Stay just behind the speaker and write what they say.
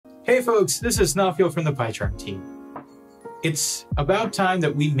Hey folks, this is Nafil from the PyCharm team. It's about time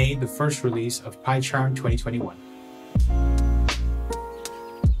that we made the first release of PyCharm 2021.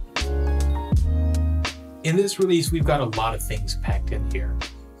 In this release, we've got a lot of things packed in here.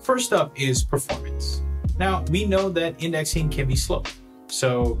 First up is performance. Now, we know that indexing can be slow.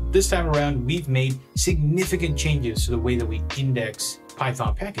 So this time around, we've made significant changes to the way that we index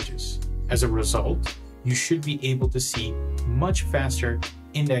Python packages. As a result, you should be able to see much faster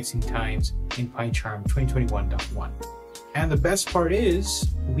indexing times in PyCharm 2021.1. And the best part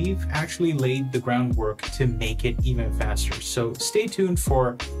is we've actually laid the groundwork to make it even faster. So stay tuned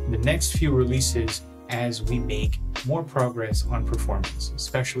for the next few releases as we make more progress on performance,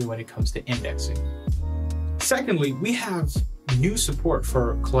 especially when it comes to indexing. Secondly, we have new support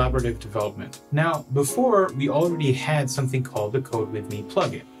for collaborative development. Now, before we already had something called the Code With Me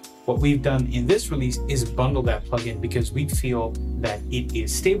plugin. What we've done in this release is bundle that plugin because we feel that it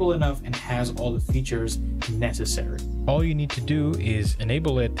is stable enough and has all the features necessary. All you need to do is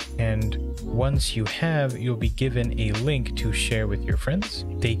enable it, and once you have, you'll be given a link to share with your friends.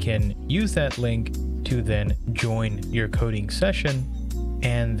 They can use that link to then join your coding session,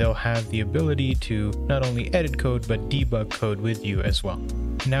 and they'll have the ability to not only edit code but debug code with you as well.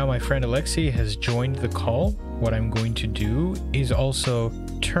 Now my friend Alexei has joined the call. What I'm going to do is also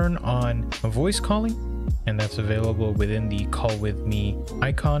turn on voice calling, and that's available within the Call With Me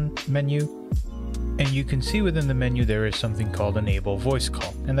icon menu. And you can see within the menu there is something called Enable Voice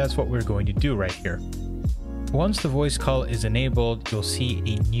Call, and that's what we're going to do right here. Once the voice call is enabled, you'll see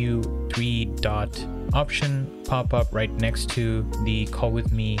a new 3-dot option pop up right next to the Call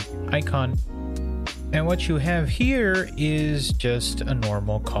With Me icon. And what you have here is just a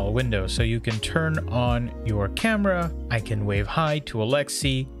normal call window. So you can turn on your camera, I can wave hi to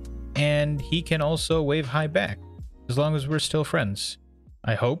Alexei, and he can also wave hi back, as long as we're still friends,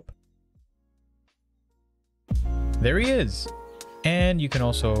 I hope. There he is. And you can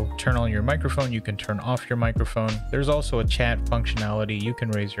also turn on your microphone, you can turn off your microphone. There's also a chat functionality, you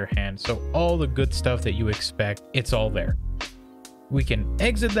can raise your hand. So all the good stuff that you expect, it's all there. We can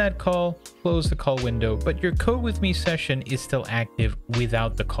exit that call, close the call window, but your Code With Me session is still active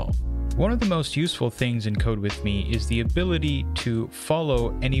without the call. One of the most useful things in Code With Me is the ability to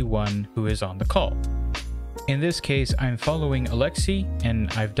follow anyone who is on the call. In this case, I'm following Alexei,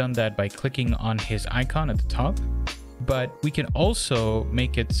 and I've done that by clicking on his icon at the top. But we can also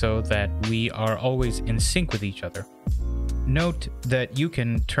make it so that we are always in sync with each other. Note that you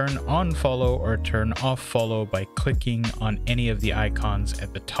can turn on follow or turn off follow by clicking on any of the icons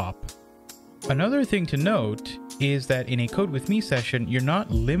at the top. Another thing to note is that in a Code With Me session, you're not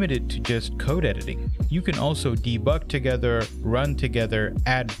limited to just code editing. You can also debug together, run together,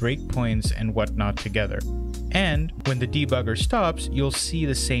 add breakpoints and whatnot together. And when the debugger stops, you'll see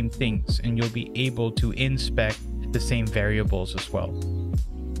the same things and you'll be able to inspect the same variables as well.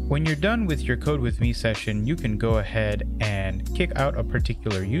 When you're done with your Code With Me session, you can go ahead and kick out a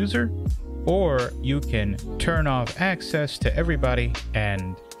particular user, or you can turn off access to everybody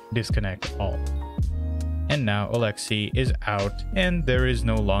and disconnect all. And now Alexei is out and there is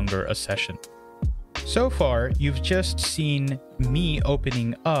no longer a session. So far, you've just seen me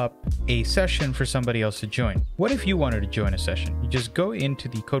opening up a session for somebody else to join. What if you wanted to join a session? You just go into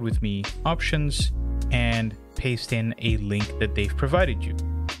the Code With Me options and paste in a link that they've provided you.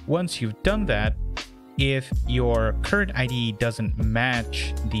 Once you've done that, if your current IDE doesn't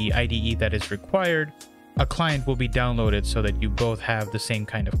match the IDE that is required, a client will be downloaded so that you both have the same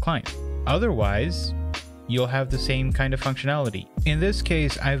kind of client. Otherwise, you'll have the same kind of functionality. In this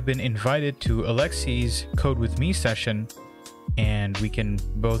case, I've been invited to Alexei's Code With Me session, and we can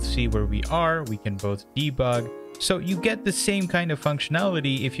both see where we are, we can both debug. So you get the same kind of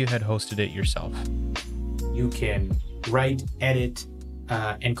functionality if you had hosted it yourself. You can write, edit,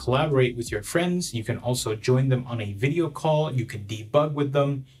 and collaborate with your friends. You can also join them on a video call. You can debug with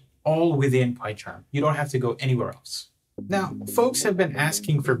them, all within PyCharm. You don't have to go anywhere else. Now, folks have been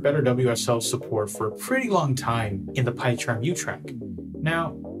asking for better WSL support for a pretty long time in the PyCharm U track.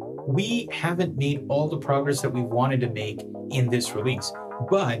 Now, we haven't made all the progress that we wanted to make in this release,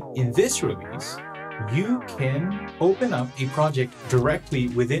 but in this release, you can open up a project directly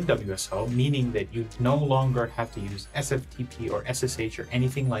within WSL, meaning that you no longer have to use SFTP or SSH or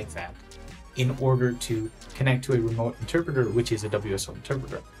anything like that in order to connect to a remote interpreter, which is a WSL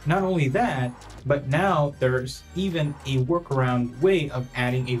interpreter. Not only that, but now there's even a workaround way of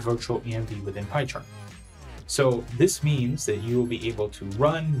adding a virtual EMV within PyCharm. So this means that you will be able to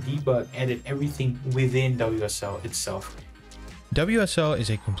run, debug, edit everything within WSL itself. WSL is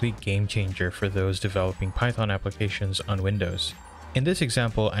a complete game changer for those developing Python applications on Windows. In this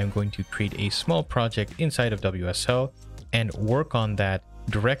example, I'm going to create a small project inside of WSL and work on that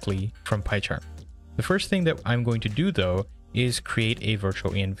directly from PyCharm. The first thing that I'm going to do though is create a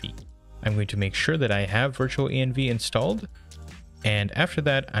virtual env. I'm going to make sure that I have virtual env installed. And after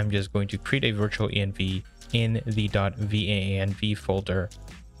that, I'm just going to create a virtual env in the .vanv folder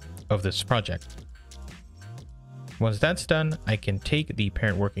of this project. Once that's done, I can take the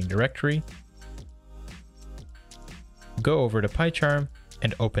parent working directory, go over to PyCharm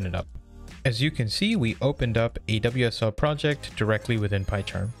and open it up. As you can see, we opened up a WSL project directly within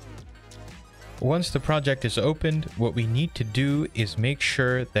PyCharm. Once the project is opened, what we need to do is make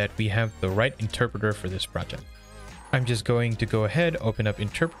sure that we have the right interpreter for this project. I'm just going to go ahead, open up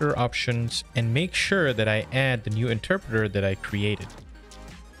interpreter options, and make sure that I add the new interpreter that I created.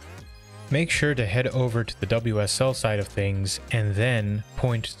 Make sure to head over to the WSL side of things and then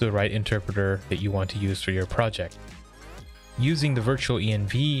point to the right interpreter that you want to use for your project. Using the virtual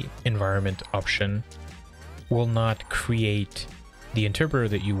env environment option will not create the interpreter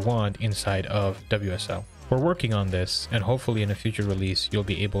that you want inside of WSL. We're working on this, and hopefully in a future release, you'll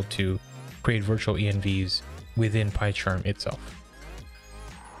be able to create virtual envs within PyCharm itself.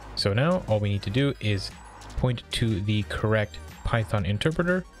 So now all we need to do is point to the correct Python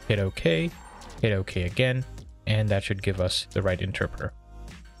interpreter, hit OK again, and that should give us the right interpreter.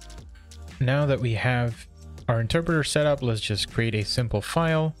 Now that we have our interpreter set up, let's just create a simple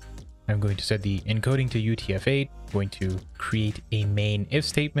file. I'm going to set the encoding to UTF-8, I'm going to create a main if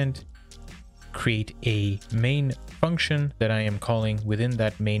statement, create a main function that I am calling within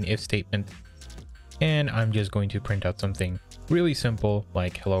that main if statement, and I'm just going to print out something really simple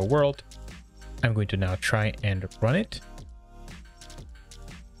like hello world. I'm going to now try and run it.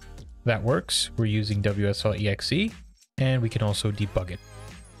 That works. We're using WSL.exe, and we can also debug it.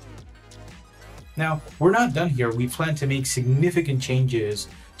 Now, we're not done here. We plan to make significant changes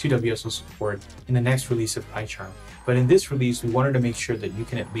to WSL support in the next release of PyCharm. But in this release, we wanted to make sure that you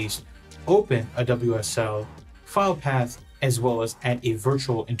can at least open a WSL file path as well as add a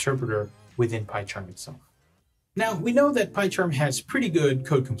virtual interpreter within PyCharm itself. Now, we know that PyCharm has pretty good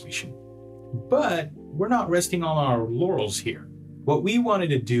code completion, but we're not resting on our laurels here. What we wanted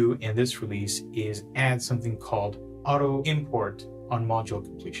to do in this release is add something called auto import on module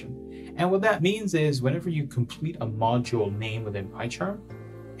completion. And what that means is whenever you complete a module name within PyCharm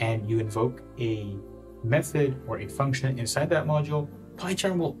and you invoke a method or a function inside that module,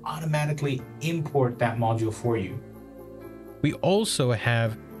 PyCharm will automatically import that module for you. We also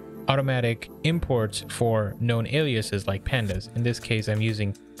have automatic imports for known aliases like pandas. In this case, I'm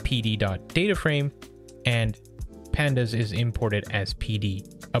using pd.dataframe, and pandas is imported as pd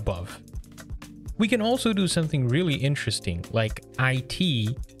above. We can also do something really interesting like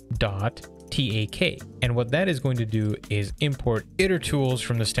it.tak, and what that is going to do is import itertools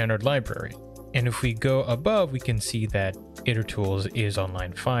from the standard library. And if we go above, we can see that itertools is on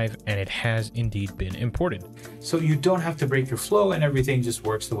line 5, and it has indeed been imported. So you don't have to break your flow and everything just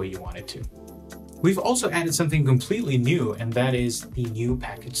works the way you want it to. We've also added something completely new, and that is the new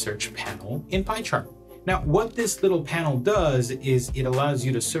package search panel in PyCharm. Now, what this little panel does is it allows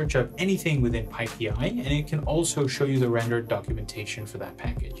you to search up anything within PyPi, and it can also show you the rendered documentation for that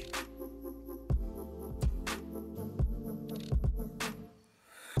package.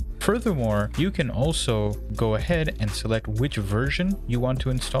 Furthermore, you can also go ahead and select which version you want to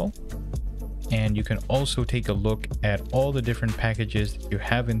install. And you can also take a look at all the different packages that you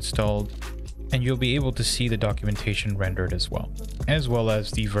have installed, and you'll be able to see the documentation rendered as well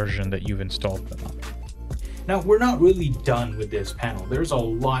as the version that you've installed them on. Now, we're not really done with this panel. There's a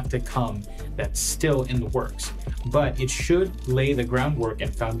lot to come that's still in the works, but it should lay the groundwork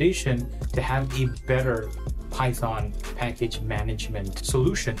and foundation to have a better Python package management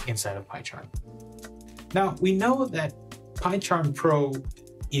solution inside of PyCharm. Now, we know that PyCharm Pro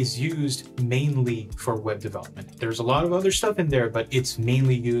is used mainly for web development. There's a lot of other stuff in there, but it's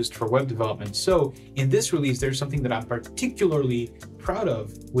mainly used for web development. So in this release, there's something that I'm particularly proud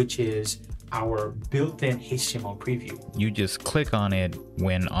of, which is our built-in HTML preview. You just click on it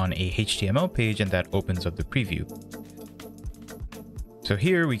when on a HTML page, and that opens up the preview. So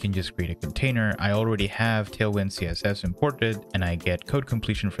here we can just create a container. I already have Tailwind CSS imported, and I get code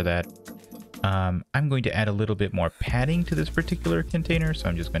completion for that. I'm going to add a little bit more padding to this particular container, so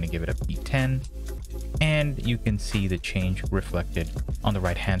I'm just going to give it a P10, and you can see the change reflected on the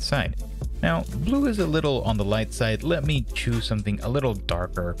right-hand side. Now, blue is a little on the light side. Let me choose something a little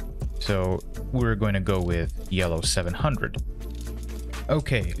darker. So we're going to go with yellow 700.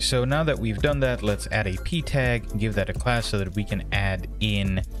 Okay, so now that we've done that, let's add a p tag, give that a class so that we can add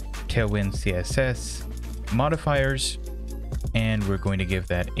in Tailwind CSS modifiers. and we're going to give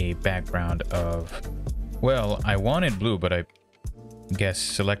that a background of, well, I wanted blue, but I guess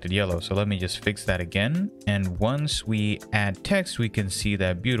selected yellow. So let me just fix that again. And once we add text, we can see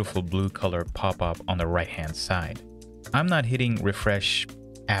that beautiful blue color pop up on the right-hand side. I'm not hitting refresh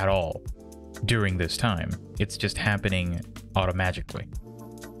at all during this time. It's just happening automatically.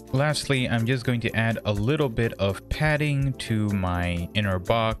 Lastly, I'm just going to add a little bit of padding to my inner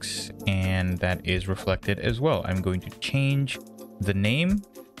box, and that is reflected as well. I'm going to change the name,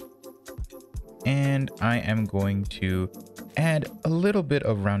 and I am going to add a little bit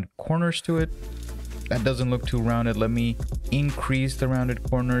of rounded corners to it. That doesn't look too rounded. Let me increase the rounded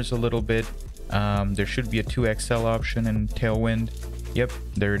corners a little bit. There should be a 2XL option in Tailwind. Yep,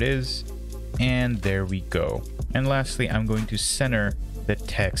 there it is. And there we go. And lastly, I'm going to center the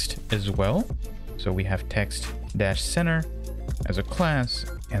text as well. So we have text-center as a class,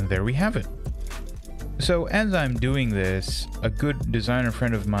 and there we have it. So as I'm doing this, a good designer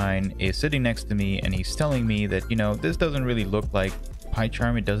friend of mine is sitting next to me, and he's telling me that, you know, this doesn't really look like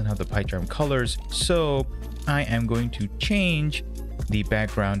PyCharm. It doesn't have the PyCharm colors. So I am going to change the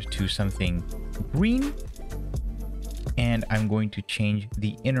background to something green, and I'm going to change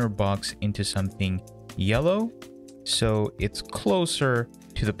the inner box into something yellow, so it's closer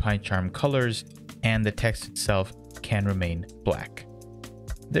to the PyCharm colors, and the text itself can remain black.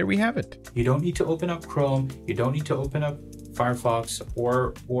 There we have it. You don't need to open up Chrome. You don't need to open up Firefox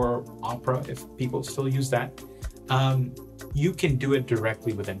or Opera, if people still use that. You can do it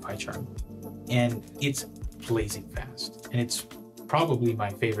directly within PyCharm, and it's blazing fast, and it's probably my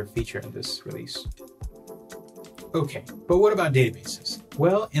favorite feature in this release. Okay, but what about databases?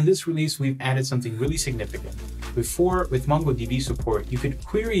 Well, in this release, we've added something really significant. Before, with MongoDB support, you could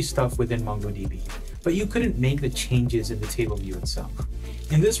query stuff within MongoDB, but you couldn't make the changes in the table view itself.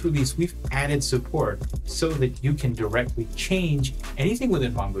 In this release, we've added support so that you can directly change anything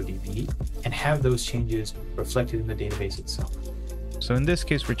within MongoDB and have those changes reflected in the database itself. So in this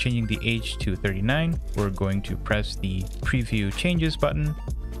case, we're changing the age to 39. We're going to press the preview changes button.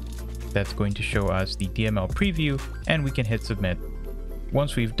 That's going to show us the DML preview, and we can hit submit.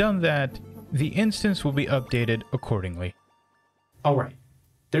 Once we've done that, the instance will be updated accordingly. All right,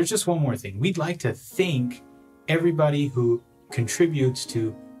 there's just one more thing. We'd like to thank everybody who contributes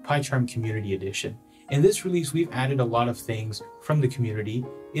to PyCharm Community Edition. In this release, we've added a lot of things from the community.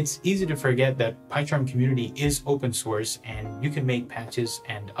 It's easy to forget that PyCharm Community is open source, and you can make patches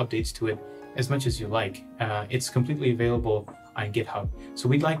and updates to it as much as you like. It's completely available on GitHub. So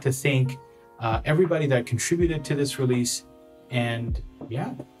we'd like to thank everybody that contributed to this release, and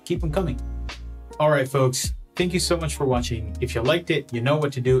yeah, keep them coming. All right, folks, thank you so much for watching. If you liked it, you know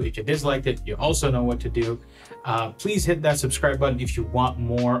what to do. If you disliked it, you also know what to do. Please hit that subscribe button if you want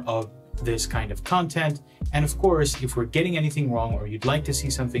more of this kind of content. And of course, if we're getting anything wrong or you'd like to see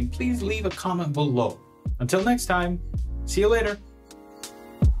something, please leave a comment below. Until next time, see you later.